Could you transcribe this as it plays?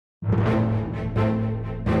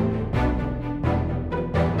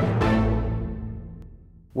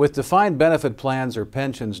With defined benefit plans or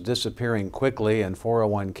pensions disappearing quickly and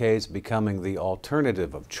 401ks becoming the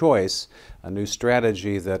alternative of choice, a new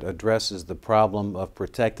strategy that addresses the problem of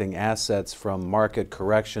protecting assets from market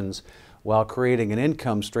corrections while creating an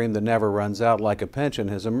income stream that never runs out like a pension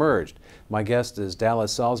has emerged. My guest is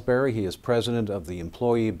Dallas Salisbury. He is president of the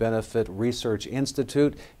Employee Benefit Research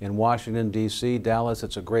Institute in Washington, D.C. Dallas,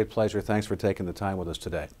 it's a great pleasure. Thanks for taking the time with us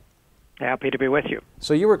today. Happy to be with you.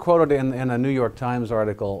 So you were quoted in a New York Times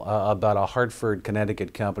article about a Hartford,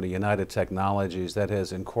 Connecticut company, United Technologies, that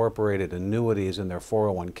has incorporated annuities in their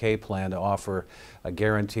 401k plan to offer a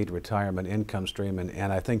guaranteed retirement income stream.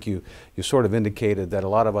 And I think you sort of indicated that a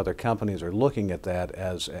lot of other companies are looking at that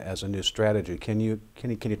as a new strategy. Can you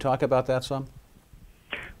talk about that some?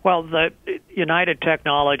 Well, the United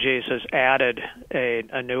Technologies has added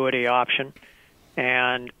an annuity option,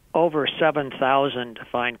 and over 7,000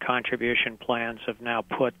 defined contribution plans have now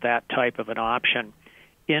put that type of an option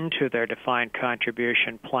into their defined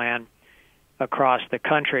contribution plan across the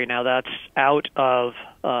country. Now, that's out of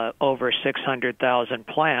over 600,000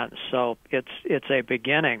 plans, so it's a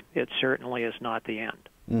beginning. It certainly is not the end.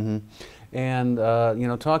 Mm-hmm.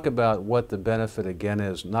 And, talk about what the benefit, again,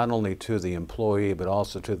 is not only to the employee but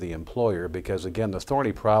also to the employer, because, again, the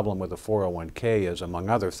thorny problem with the 401k is, among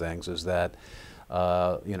other things, is that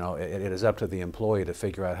it is up to the employee to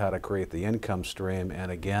figure out how to create the income stream,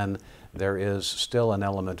 and again, there is still an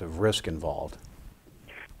element of risk involved.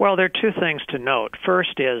 Well, there are two things to note.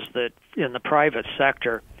 First is that in the private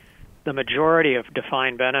sector, the majority of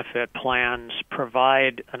defined benefit plans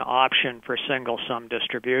provide an option for single sum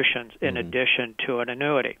distributions in addition to an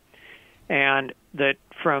annuity. And that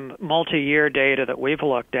from multi-year data that we've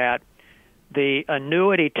looked at, the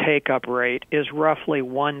annuity take-up rate is roughly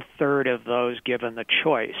 1/3 of those given the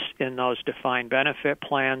choice in those defined benefit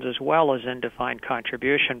plans as well as in defined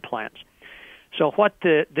contribution plans. So what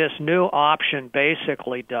this new option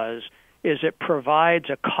basically does is it provides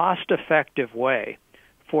a cost-effective way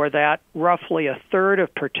for that roughly 1/3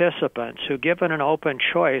 of participants who, given an open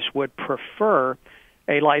choice, would prefer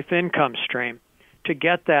a life income stream to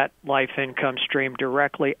get that life income stream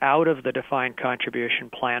directly out of the defined contribution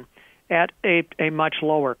plan at a much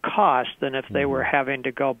lower cost than if they were having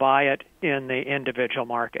to go buy it in the individual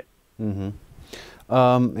market.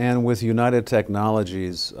 And with United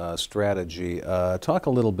Technologies strategy, talk a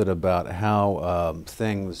little bit about how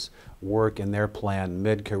things work in their plan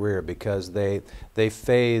mid-career, because they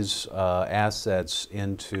phase assets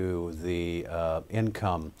into the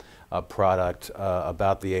income product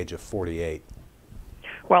about the age of 48.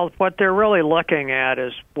 Well, what they're really looking at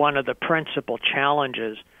is one of the principal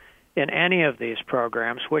challenges in any of these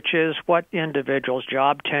programs, which is what individuals'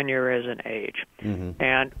 job tenure is and age.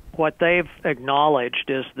 And what they've acknowledged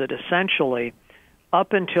is that essentially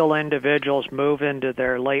up until individuals move into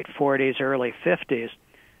their late 40s, early 50s,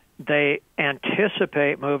 they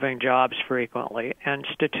anticipate moving jobs frequently, and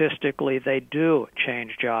statistically they do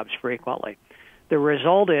change jobs frequently. The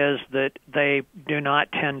result is that they do not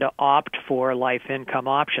tend to opt for life income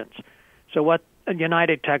options. So what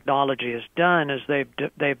United Technology has done is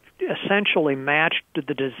they've essentially matched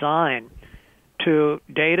the design to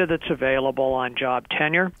data that's available on job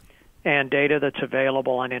tenure and data that's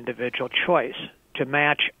available on individual choice to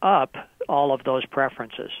match up all of those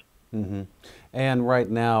preferences. And right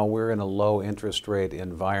now we're in a low interest rate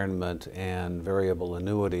environment, and variable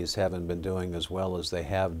annuities haven't been doing as well as they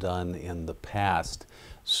have done in the past.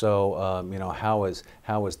 So how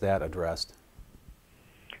is that addressed?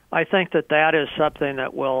 I think that is something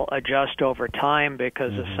that will adjust over time,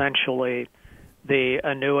 because essentially the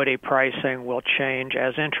annuity pricing will change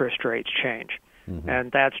as interest rates change.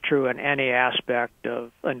 And that's true in any aspect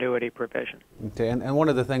of annuity provision. Okay, and one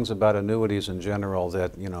of the things about annuities in general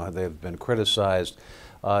that they've been criticized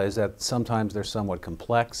is that sometimes they're somewhat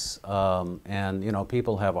complex, and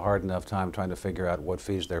people have a hard enough time trying to figure out what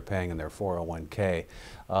fees they're paying in their 401k.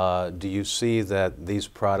 Do you see that these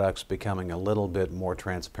products becoming a little bit more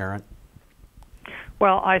transparent?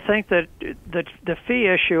 Well, I think that the fee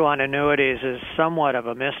issue on annuities is somewhat of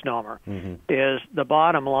a misnomer. Is the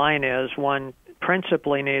bottom line is one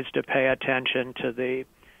principally needs to pay attention to the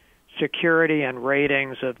security and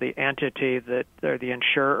ratings of the entity that, or the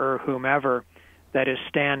insurer, whomever, that is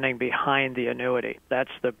standing behind the annuity. That's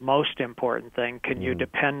the most important thing. Can you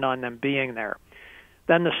depend on them being there?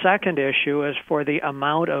 Then the second issue is for the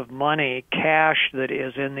amount of money, cash, that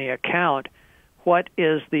is in the account, what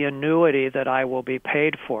is the annuity that I will be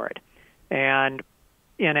paid for it? And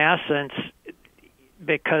in essence,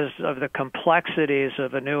 because of the complexities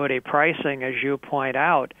of annuity pricing, as you point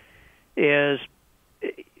out, is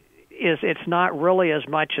is it's not really as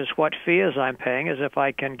much as what fee as I'm paying as if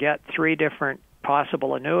I can get 3 different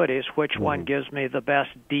possible annuities, which one gives me the best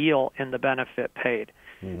deal in the benefit paid.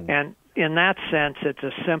 And in that sense, it's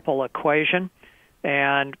a simple equation,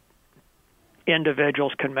 and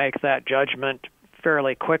individuals can make that judgment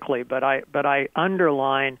fairly quickly. But I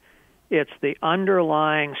underline it's the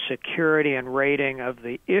underlying security and rating of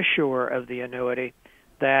the issuer of the annuity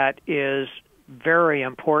that is very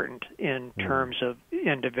important in terms of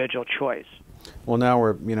individual choice. Well, now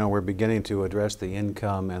we're beginning to address the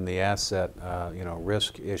income and the asset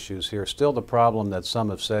risk issues here. Still, the problem that some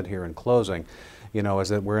have said here in closing, is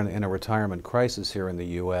that we're in a retirement crisis here in the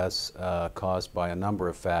U.S. Caused by a number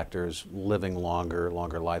of factors, living longer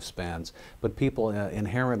lifespans. But people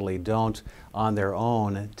inherently don't, on their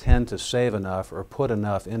own, tend to save enough or put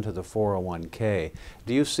enough into the 401k.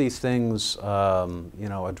 Do you see things,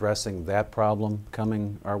 addressing that problem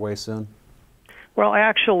coming our way soon? Well,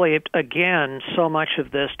 actually, again, so much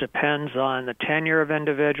of this depends on the tenure of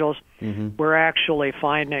individuals. We're actually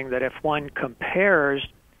finding that if one compares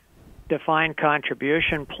defined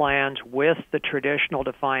contribution plans with the traditional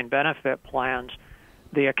defined benefit plans,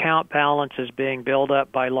 the account balances being built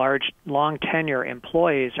up by long tenure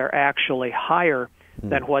employees are actually higher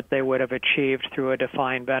than what they would have achieved through a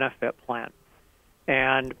defined benefit plan.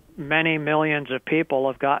 And many millions of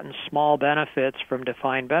people have gotten small benefits from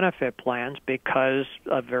defined benefit plans because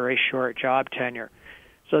of very short job tenure.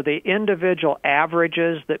 So the individual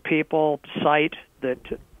averages that people cite, that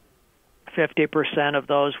 50% of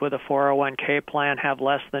those with a 401k plan have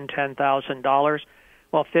less than $10,000,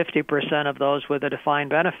 well, 50% of those with a defined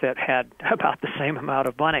benefit had about the same amount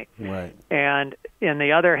of money. Right. And in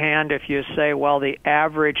the other hand, if you say, well, the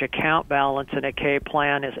average account balance in a K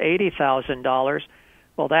plan is $80,000,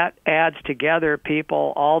 well, that adds together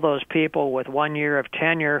all those people with 1 year of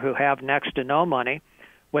tenure who have next to no money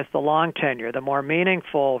with the long tenure. The more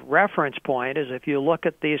meaningful reference point is if you look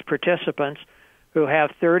at these participants who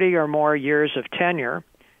have 30 or more years of tenure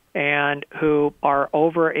and who are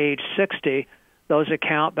over age 60, those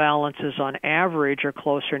account balances on average are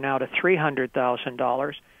closer now to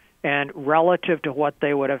 $300,000. And relative to what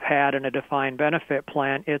they would have had in a defined benefit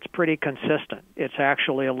plan, it's pretty consistent. It's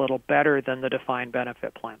actually a little better than the defined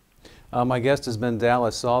benefit plan. My guest has been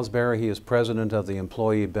Dallas Salisbury. He is president of the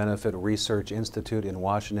Employee Benefit Research Institute in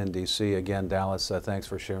Washington, D.C. Again, Dallas, thanks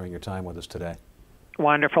for sharing your time with us today.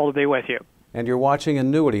 Wonderful to be with you. And you're watching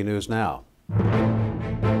Annuity News Now.